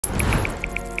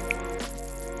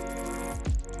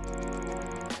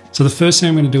So the first thing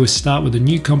I'm going to do is start with a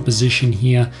new composition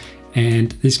here,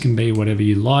 and this can be whatever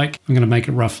you like. I'm going to make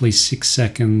it roughly 6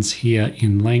 seconds here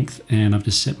in length, and I've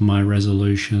just set my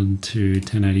resolution to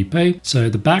 1080p. So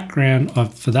the background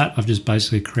for that, I've just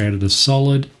basically created a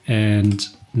solid and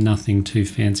nothing too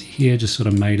fancy here, just sort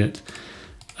of made it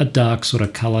a dark sort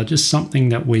of color, just something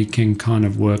that we can kind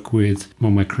of work with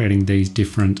when we're creating these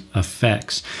different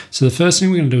effects. So the first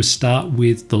thing we're going to do is start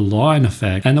with the line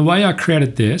effect. And the way I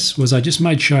created this was I just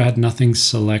made sure I had nothing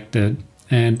selected,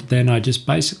 and then I just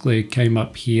basically came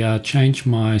up here, changed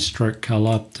my stroke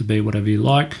color to be whatever you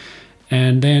like,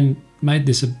 and then made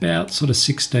this about sort of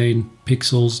 16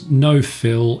 pixels, no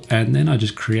fill, and then I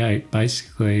just create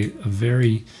basically a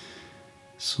very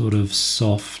sort of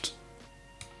soft,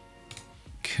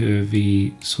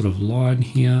 curvy sort of line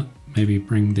here. Maybe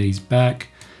bring these back,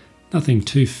 nothing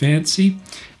too fancy.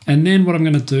 And then what I'm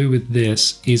going to do with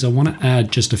this is I want to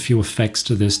add just a few effects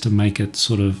to this to make it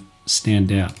sort of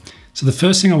stand out. So the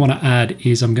first thing I want to add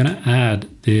is I'm going to add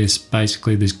this,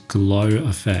 basically this glow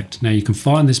effect. Now you can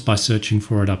find this by searching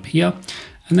for it up here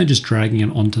and then just dragging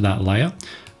it onto that layer.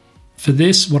 For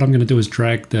this, what I'm going to do is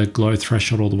drag the glow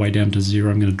threshold all the way down to 0.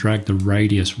 I'm going to drag the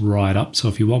radius right up. So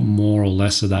if you want more or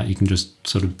less of that, you can just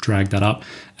sort of drag that up.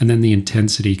 And then the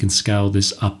intensity, you can scale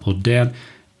this up or down.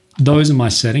 Those are my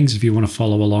settings if you want to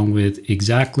follow along with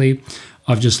exactly.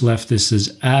 I've just left this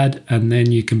as add, and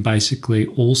then you can basically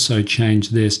also change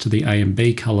this to the A and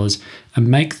B colors and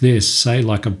make this, say,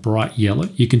 like a bright yellow.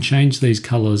 You can change these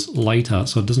colors later,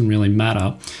 so it doesn't really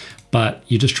matter, but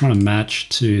you're just trying to match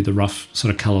to the rough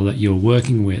sort of color that you're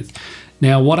working with.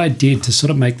 Now, what I did to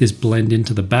sort of make this blend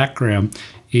into the background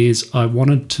is I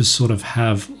wanted to sort of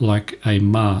have like a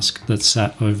mask that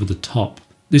sat over the top.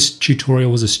 This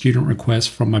tutorial was a student request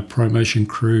from my ProMotion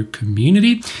Crew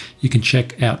community. You can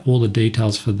check out all the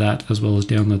details for that as well as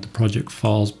download the project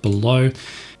files below.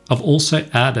 I've also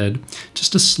added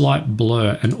just a slight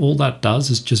blur, and all that does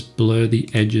is just blur the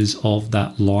edges of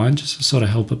that line just to sort of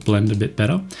help it blend a bit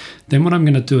better. Then what I'm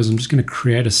going to do is I'm just going to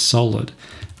create a solid,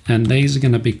 and these are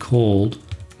going to be called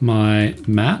my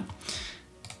matte.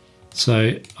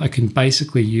 So I can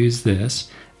basically use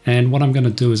this. And what I'm going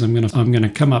to do is I'm going to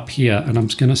come up here and I'm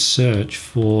just going to search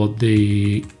for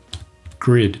the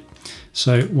grid.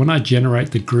 So when I generate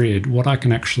the grid, what I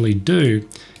can actually do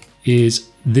is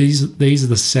these are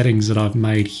the settings that I've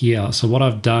made here. So what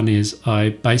I've done is I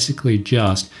basically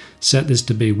just set this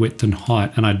to be width and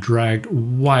height, and I dragged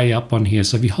way up on here.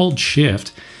 So if you hold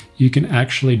shift, you can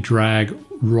actually drag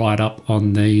right up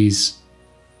on these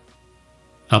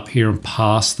up here and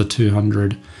past the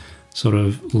 200 sort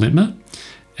of limit.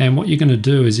 And what you're going to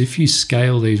do is if you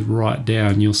scale these right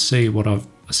down, you'll see what I've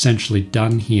essentially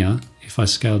done here. If I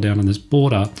scale down on this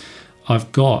border,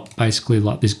 I've got basically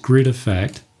like this grid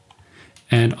effect,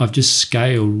 and I've just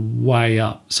scaled way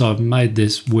up. So I've made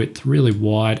this width really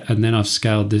wide, and then I've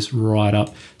scaled this right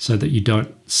up so that you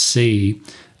don't see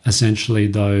essentially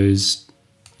those,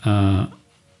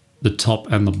 the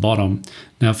top and the bottom.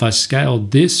 Now, if I scale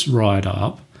this right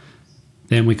up,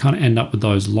 then we kind of end up with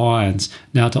those lines.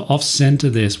 Now, to off-center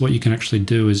this, what you can actually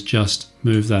do is just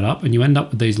move that up, and you end up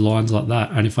with these lines like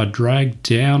that. And if I drag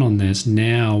down on this,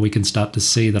 now we can start to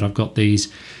see that I've got these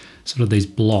sort of these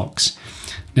blocks.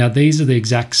 Now, these are the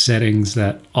exact settings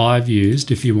that I've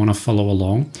used if you want to follow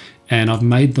along, and I've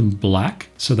made them black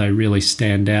so they really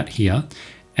stand out here.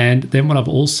 And then what I've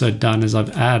also done is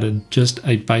I've added just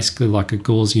basically like a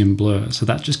Gaussian blur. So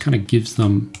that just kind of gives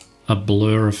them a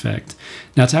blur effect.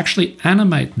 Now, to actually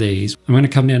animate these, I'm going to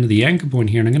come down to the anchor point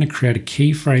here, and I'm going to create a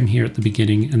keyframe here at the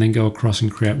beginning and then go across and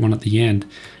create one at the end.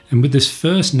 And with this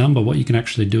first number, what you can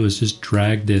actually do is just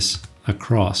drag this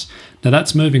across. Now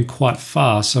that's moving quite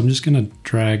fast, so I'm just going to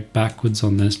drag backwards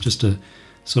on this just to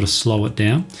sort of slow it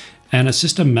down. And it's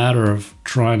just a matter of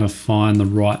trying to find the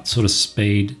right sort of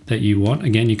speed that you want.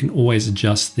 Again, you can always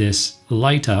adjust this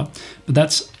later, but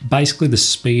that's basically the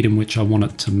speed in which I want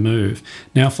it to move.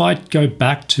 Now, if I go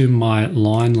back to my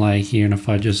line lay here, and if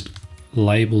I just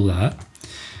label that,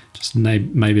 just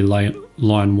maybe line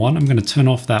 1, I'm going to turn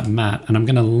off that matte, and I'm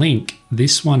going to link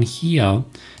this one here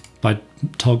by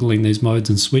toggling these modes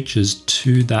and switches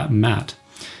to that matte.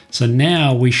 So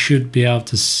now we should be able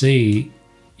to see,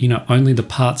 you know, only the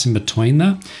parts in between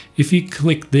that. If you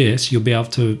click this, you'll be able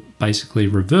to basically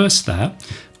reverse that.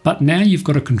 But now you've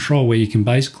got a control where you can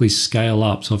basically scale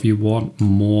up. So if you want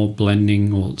more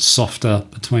blending or softer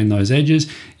between those edges,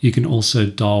 you can also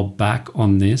dial back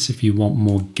on this if you want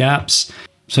more gaps.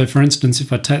 So for instance,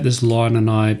 if I take this line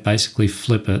and I basically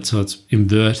flip it so it's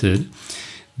inverted,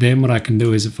 then what I can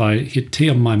do is if I hit T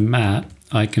on my matte,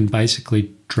 I can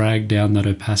basically drag down that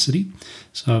opacity.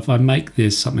 So if I make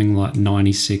this something like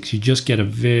 96, you just get a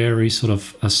very sort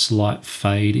of a slight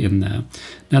fade in there.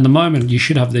 Now at the moment you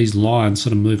should have these lines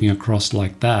sort of moving across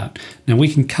like that. Now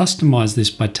we can customize this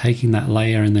by taking that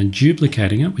layer and then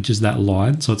duplicating it, which is that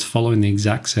line, so it's following the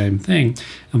exact same thing,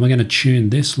 and we're going to tune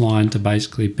this line to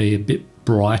basically be a bit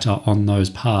brighter on those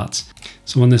parts.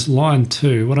 So on this line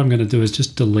 2, what I'm going to do is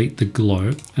just delete the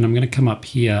glow, and I'm going to come up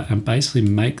here and basically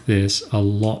make this a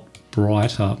lot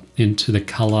brighter into the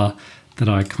color that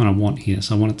I kind of want here.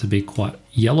 So I want it to be quite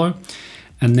yellow.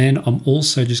 And then I'm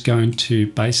also just going to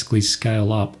basically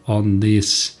scale up on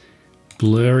this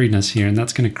blurriness here, and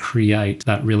that's going to create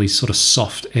that really sort of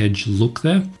soft edge look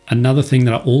there. Another thing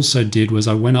that I also did was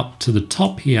I went up to the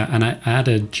top here and I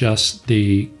added just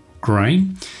the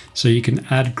grain. So you can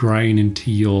add grain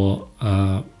into your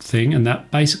thing, and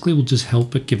that basically will just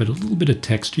help it give it a little bit of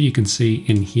texture. You can see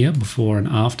in here before and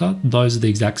after. Those are the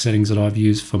exact settings that I've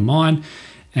used for mine,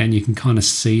 and you can kind of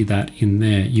see that in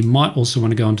there. You might also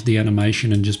want to go into the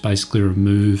animation and just basically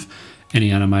remove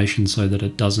any animation so that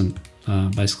it doesn't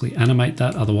basically animate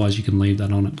that. Otherwise you can leave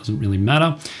that on, it doesn't really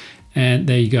matter. And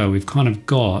there you go, we've kind of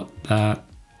got that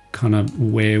kind of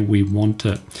where we want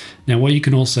it. Now what you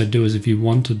can also do is if you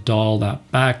want to dial that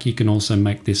back, you can also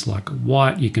make this like a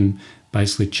white. You can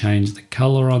basically change the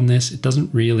color on this. It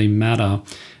doesn't really matter.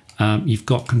 You've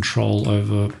got control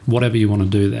over whatever you want to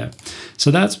do there. So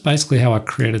that's basically how I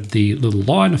created the little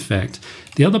line effect.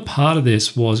 The other part of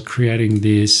this was creating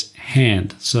this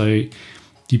hand. So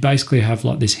you basically have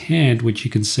like this hand, which you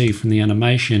can see from the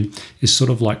animation is sort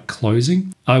of like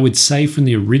closing. I would say from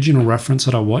the original reference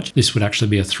that I watched, this would actually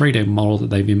be a 3D model that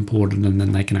they've imported and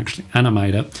then they can actually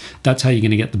animate it. That's how you're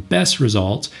going to get the best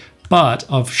results. But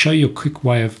I'll show you a quick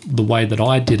way of the way that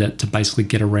I did it to basically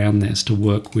get around this to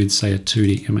work with, say, a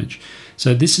 2D image.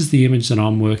 So this is the image that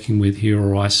I'm working with here,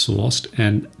 or I sourced,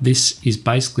 and this is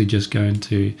basically just going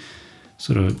to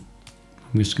sort of,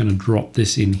 I'm just going to drop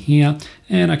this in here,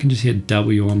 and I can just hit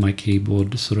W on my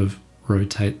keyboard to sort of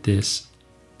rotate this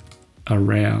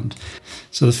around.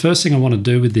 So the first thing I want to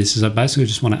do with this is I basically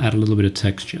just want to add a little bit of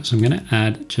texture. So I'm going to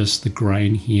add just the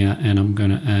grain here, and I'm going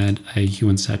to add a hue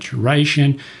and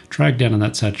saturation, drag down on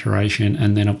that saturation,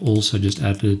 and then I've also just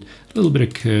added a little bit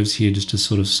of curves here just to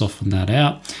sort of soften that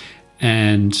out.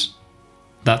 And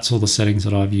that's all the settings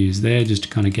that I've used there just to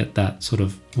kind of get that sort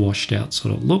of washed out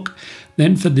sort of look.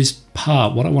 Then for this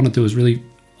part, what I want to do is really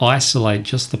isolate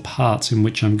just the parts in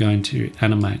which I'm going to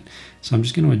animate. So I'm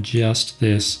just going to adjust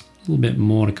this a little bit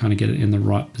more to kind of get it in the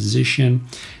right position.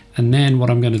 And then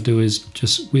what I'm going to do is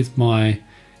just with my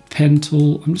pen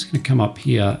tool, I'm just going to come up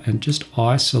here and just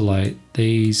isolate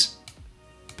these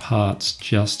parts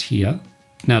just here.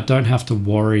 Now don't have to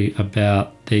worry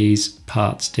about these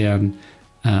parts down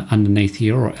underneath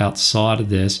here or outside of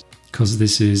this, because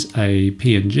this is a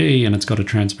PNG and it's got a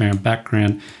transparent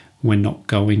background. We're not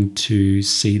going to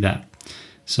see that.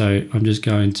 So I'm just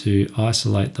going to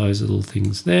isolate those little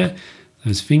things there,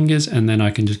 those fingers, and then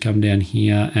I can just come down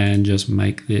here and just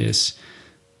make this,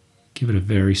 give it a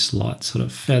very slight sort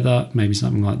of feather, maybe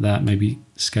something like that, maybe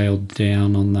scale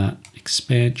down on that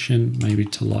expansion, maybe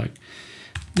to like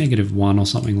 -1 or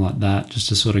something like that, just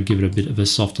to sort of give it a bit of a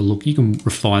softer look. You can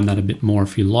refine that a bit more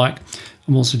if you like.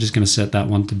 I'm also just going to set that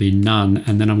one to be none,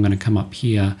 and then I'm going to come up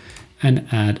here and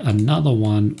add another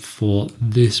one for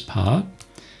this part.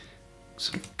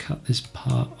 Sort of cut this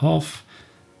part off,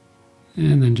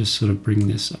 and then just sort of bring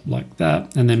this up like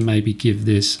that, and then maybe give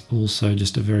this also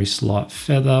just a very slight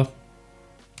feather,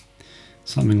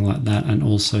 something like that, and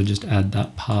also just add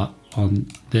that part on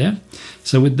there.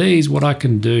 So with these, what I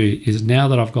can do is, now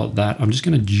that I've got that, I'm just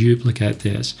going to duplicate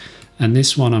this, and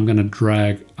this one I'm going to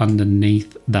drag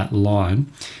underneath that line.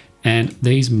 And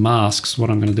these masks, what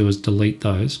I'm going to do is delete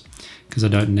those because I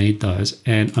don't need those,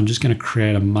 and I'm just going to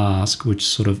create a mask which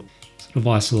sort of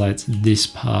isolates this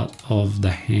part of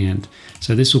the hand.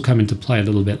 So this will come into play a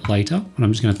little bit later, but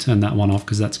I'm just going to turn that one off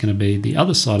because that's going to be the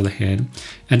other side of the hand.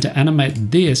 And to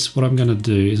animate this, what I'm going to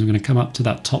do is I'm going to come up to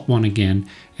that top one again,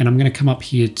 and I'm going to come up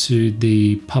here to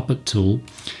the puppet tool,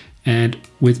 and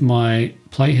with my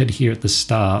playhead here at the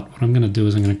start, what I'm going to do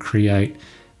is I'm going to create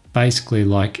basically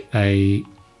like a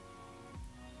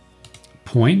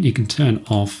point. You can turn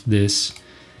off this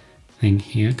thing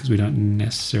here because we don't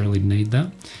necessarily need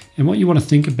that. And what you want to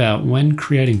think about when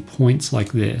creating points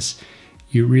like this,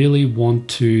 you really want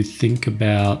to think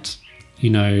about, you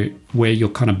know, where you're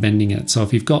kind of bending it. So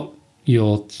if you've got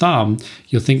your thumb,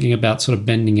 you're thinking about sort of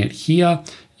bending it here,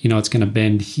 you know, it's going to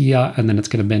bend here, and then it's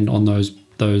going to bend on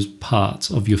those parts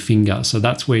of your finger. So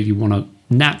that's where you want to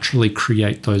naturally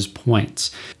create those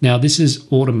points. Now this is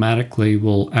automatically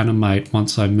will animate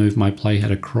once I move my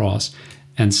playhead across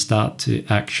and start to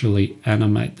actually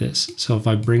animate this. So if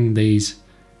I bring these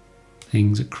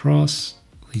things across,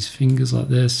 these fingers like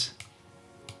this,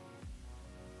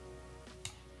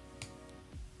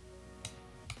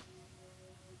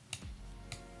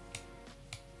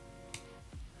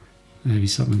 maybe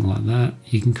something like that,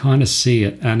 you can kind of see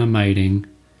it animating.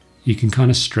 You can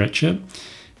kind of stretch it.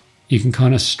 You can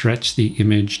kind of stretch the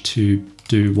image to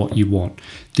do what you want.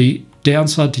 The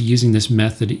downside to using this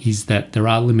method is that there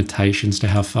are limitations to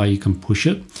how far you can push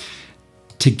it.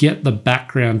 To get the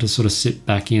background to sort of sit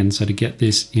back in, so to get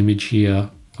this image here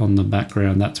on the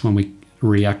background, that's when we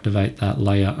reactivate that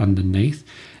layer underneath.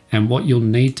 And what you'll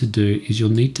need to do is you'll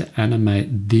need to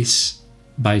animate this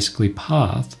basically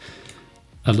path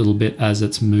a little bit as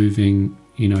it's moving,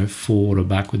 you know, forward or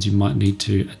backwards. You might need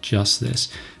to adjust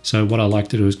this. So what I like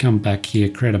to do is come back here,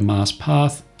 create a mask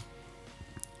path,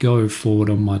 go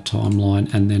forward on my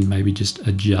timeline, and then maybe just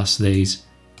adjust these.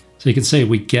 So you can see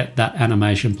we get that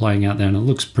animation playing out there and it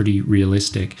looks pretty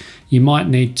realistic. You might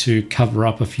need to cover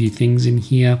up a few things in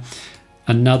here.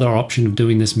 Another option of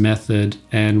doing this method,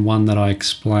 and one that I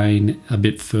explain a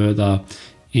bit further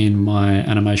in my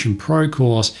Animation Pro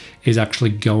course, is actually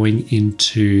going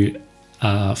into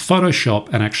Photoshop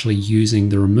and actually using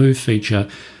the remove feature,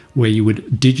 where you would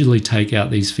digitally take out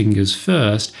these fingers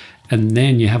first and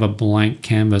then you have a blank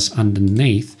canvas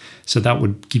underneath. So that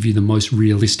would give you the most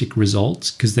realistic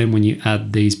results, because then when you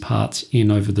add these parts in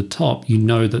over the top, you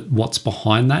know that what's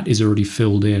behind that is already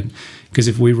filled in. Because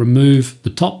if we remove the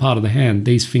top part of the hand,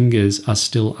 these fingers are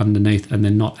still underneath and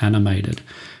they're not animated.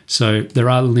 So there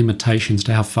are limitations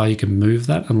to how far you can move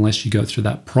that unless you go through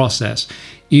that process.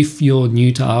 If you're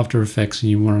new to After Effects and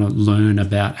you want to learn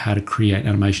about how to create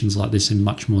animations like this in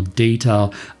much more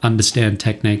detail, understand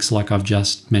techniques like I've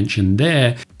just mentioned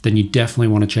there, then you definitely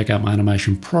want to check out my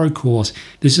Animation Pro course.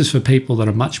 This is for people that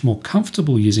are much more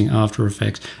comfortable using After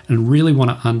Effects and really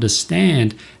want to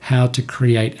understand how to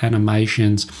create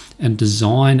animations and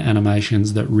design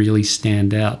animations that really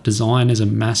stand out. Design is a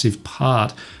massive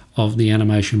part of the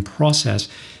animation process.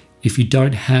 If you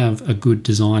don't have a good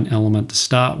design element to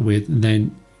start with,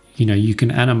 then you can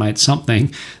animate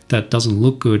something that doesn't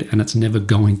look good and it's never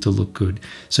going to look good.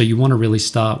 So you want to really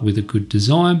start with a good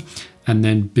design and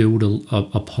then build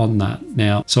upon that.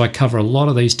 Now, so I cover a lot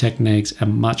of these techniques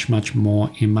and much, much more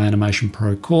in my Animation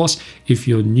Pro course. If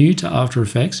you're new to After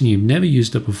Effects and you've never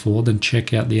used it before, then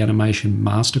check out the Animation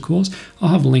Master course. I'll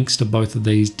have links to both of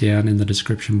these down in the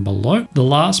description below. The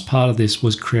last part of this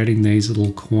was creating these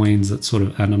little coins that sort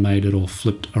of animated or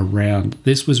flipped around.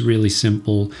 This was really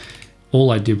simple.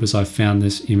 All I did was I found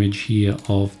this image here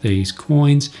of these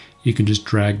coins. You can just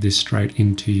drag this straight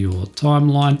into your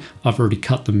timeline. I've already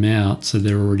cut them out, so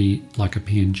they're already like a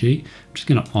PNG. I'm just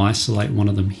gonna isolate one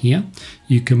of them here.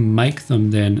 You can make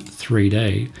them then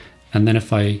 3D. And then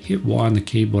if I hit Y on the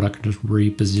keyboard, I can just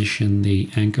reposition the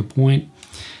anchor point.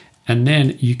 And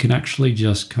then you can actually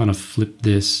just kind of flip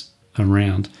this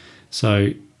around.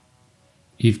 So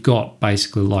you've got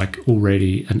basically like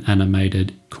already an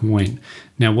animated coin.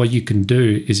 Now what you can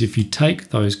do is if you take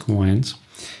those coins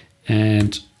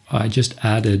and I just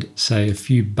added, say, a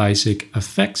few basic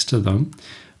effects to them.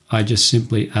 I just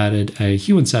simply added a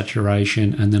hue and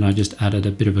saturation, and then I just added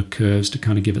a bit of a curves to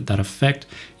kind of give it that effect.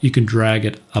 You can drag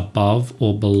it above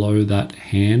or below that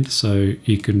hand, so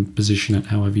you can position it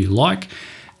however you like.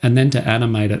 And then to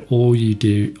animate it, all you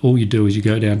do is you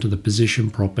go down to the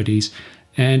position properties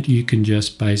and you can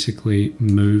just basically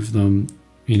move them.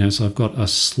 So I've got a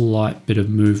slight bit of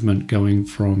movement going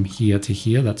from here to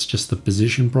here. That's just the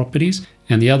position properties.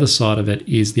 And the other side of it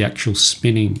is the actual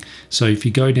spinning. So if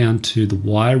you go down to the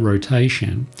Y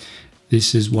rotation,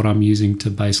 this is what I'm using to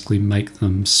basically make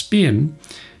them spin.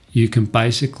 You can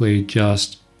basically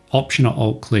just Option or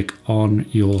Alt click on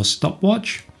your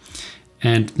stopwatch,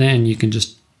 and then you can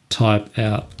just type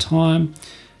out time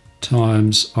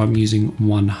times, I'm using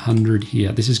 100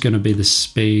 here. This is going to be the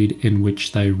speed in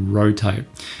which they rotate.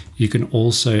 You can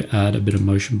also add a bit of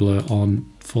motion blur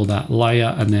on for that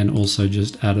layer, and then also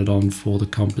just add it on for the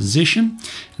composition.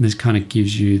 And this kind of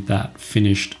gives you that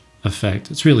finished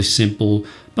effect. It's really simple,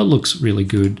 but looks really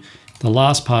good. The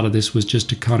last part of this was just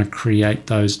to kind of create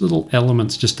those little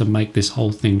elements just to make this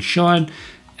whole thing shine.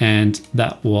 And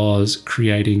that was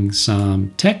creating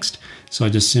some text. So I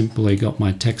just simply got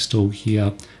my text tool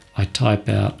here. I type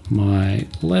out my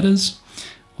letters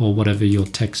or whatever your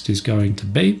text is going to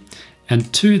be.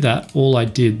 And to that, all I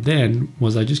did then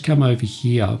was I just come over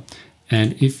here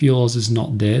And if yours is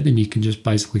not there, then you can just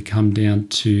basically come down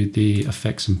to the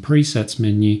effects and presets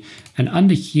menu. And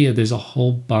under here, there's a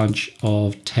whole bunch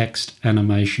of text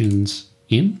animations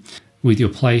in. With your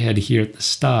playhead here at the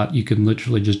start, you can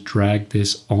literally just drag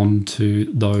this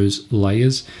onto those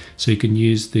layers. So you can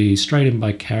use the straight in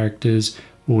by characters,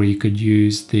 or you could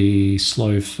use the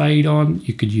slow fade on.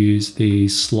 You could use the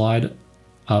slide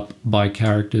up by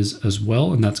characters as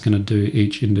well, and that's going to do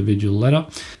each individual letter.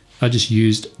 I just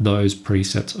used those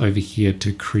presets over here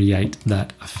to create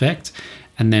that effect.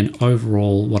 And then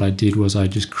overall, what I did was I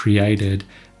just created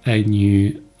a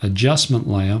new adjustment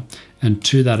layer, and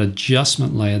to that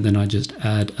adjustment layer then I just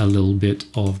add a little bit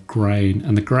of grain,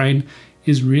 and the grain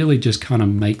is really just kind of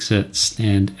makes it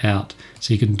stand out.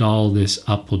 So you can dial this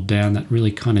up or down. That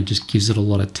really kind of just gives it a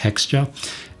lot of texture,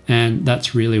 and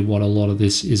that's really what a lot of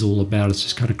this is all about. It's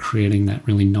just kind of creating that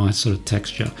really nice sort of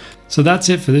texture. So that's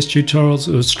it for this tutorial.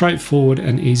 So it was straightforward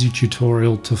and easy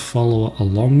tutorial to follow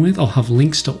along with. I'll have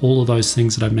links to all of those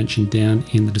things that I mentioned down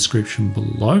in the description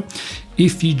below.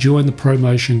 If you join the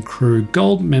ProMotion Crew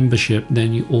Gold membership,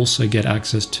 then you also get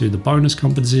access to the bonus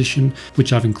composition,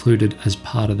 which I've included as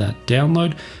part of that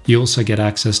download. You also get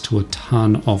access to a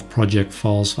ton of project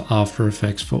files for After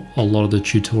Effects for a lot of the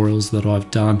tutorials that I've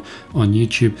done on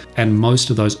YouTube. And most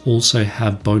of those also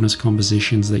have bonus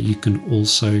compositions that you can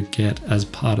also get as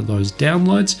part of those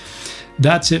downloads.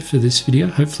 That's it for this video.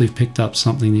 Hopefully you've picked up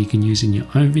something that you can use in your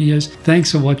own videos.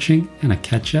 Thanks for watching, and I'll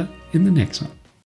catch you in the next one.